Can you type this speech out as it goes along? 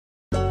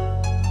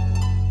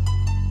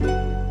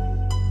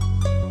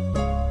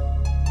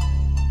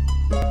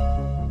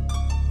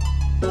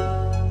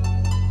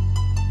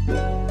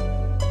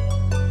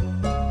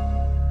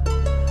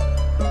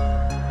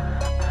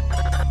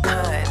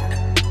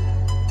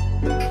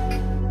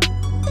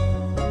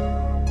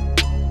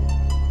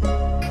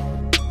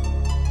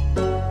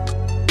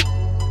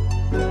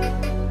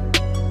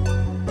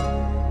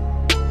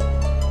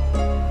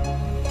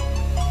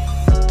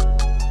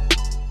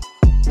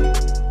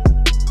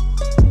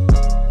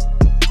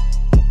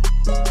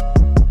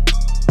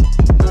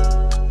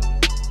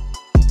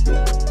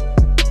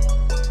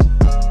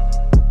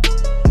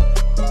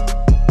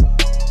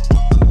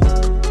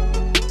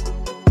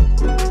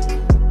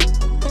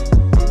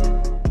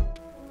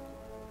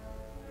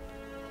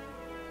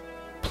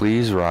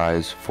Please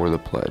rise for the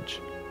pledge.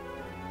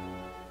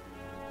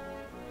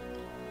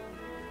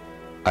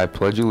 I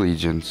pledge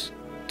allegiance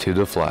to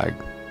the flag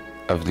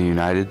of the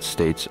United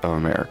States of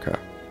America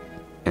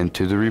and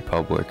to the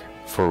republic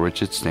for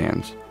which it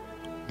stands,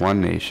 one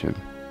nation,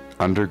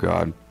 under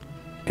God,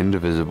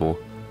 indivisible,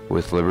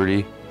 with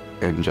liberty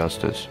and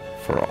justice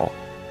for all.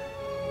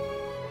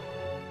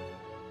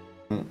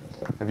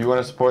 If you want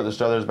to support the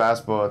Struthers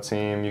basketball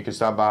team, you can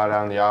stop by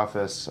down in the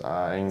office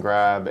and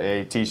grab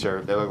a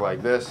t-shirt. They look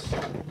like this.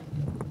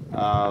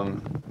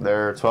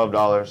 They're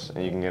 $12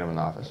 and you can get them in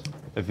the office.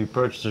 If you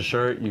purchase a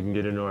shirt, you can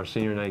get into our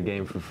senior night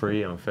game for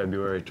free on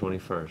February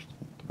 21st.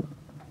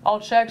 All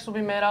checks will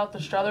be made out to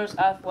Struthers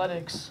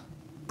Athletics.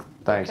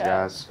 Thanks,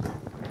 guys.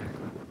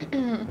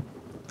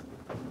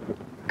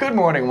 Good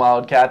morning,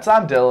 Wildcats.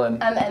 I'm Dylan.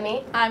 I'm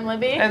Emmy. I'm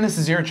Libby. And this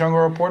is your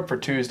Jungle Report for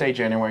Tuesday,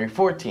 January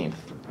 14th.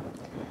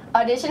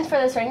 Auditions for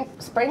the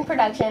spring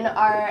production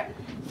are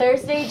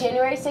Thursday,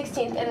 January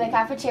 16th in the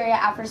cafeteria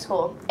after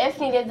school. If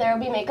needed, there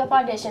will be makeup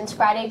auditions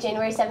Friday,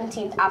 January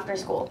 17th after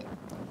school.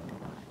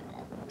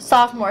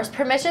 Sophomores,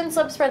 permission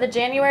slips for the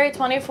January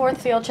 24th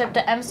field trip to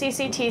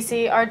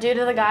MCCTC are due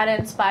to the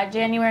guidance by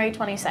January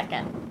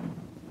 22nd.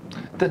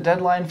 The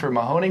deadline for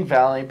Mahoning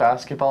Valley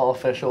Basketball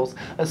Officials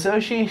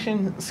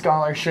Association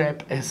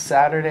Scholarship is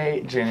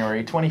Saturday,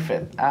 January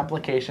 25th.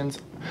 Applications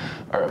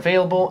are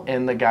available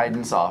in the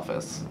guidance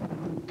office.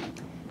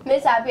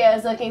 Miss Appia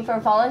is looking for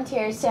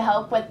volunteers to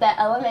help with the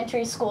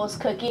elementary school's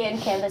cookie and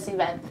canvas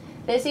event.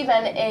 This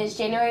event is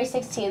January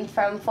 16th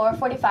from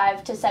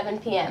 4:45 to 7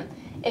 p.m.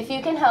 If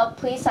you can help,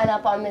 please sign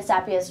up on Miss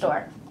Appia's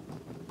door.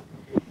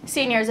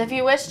 Seniors, if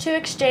you wish to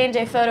exchange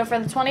a photo for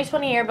the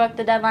 2020 yearbook,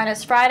 the deadline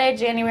is Friday,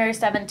 January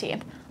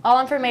 17th.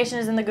 All information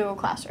is in the Google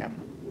Classroom.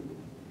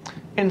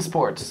 In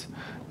sports,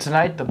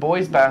 tonight the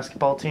boys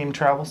basketball team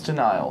travels to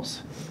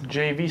Niles.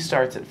 JV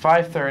starts at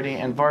 5:30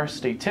 and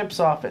varsity tips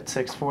off at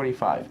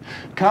 6:45.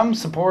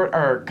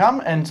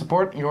 Come and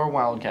support your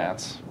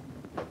Wildcats.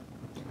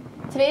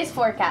 Today's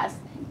forecast.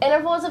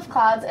 Intervals of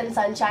clouds and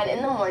sunshine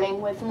in the morning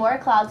with more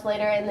clouds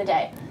later in the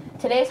day.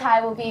 Today's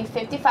high will be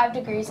 55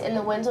 degrees and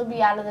the winds will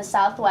be out of the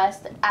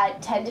southwest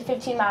at 10 to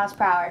 15 miles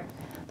per hour.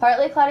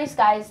 Partly cloudy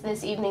skies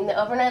this evening.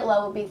 The overnight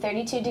low will be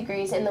 32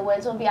 degrees and the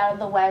winds will be out of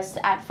the west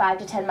at 5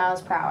 to 10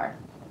 miles per hour.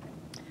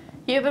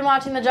 You've been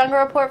watching the Jungle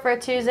Report for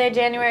Tuesday,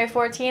 January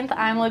 14th.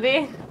 I'm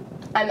Libby.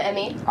 I'm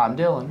Emmy. I'm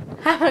Dylan.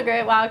 Have a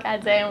great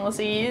Wildcat day and we'll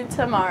see you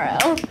tomorrow.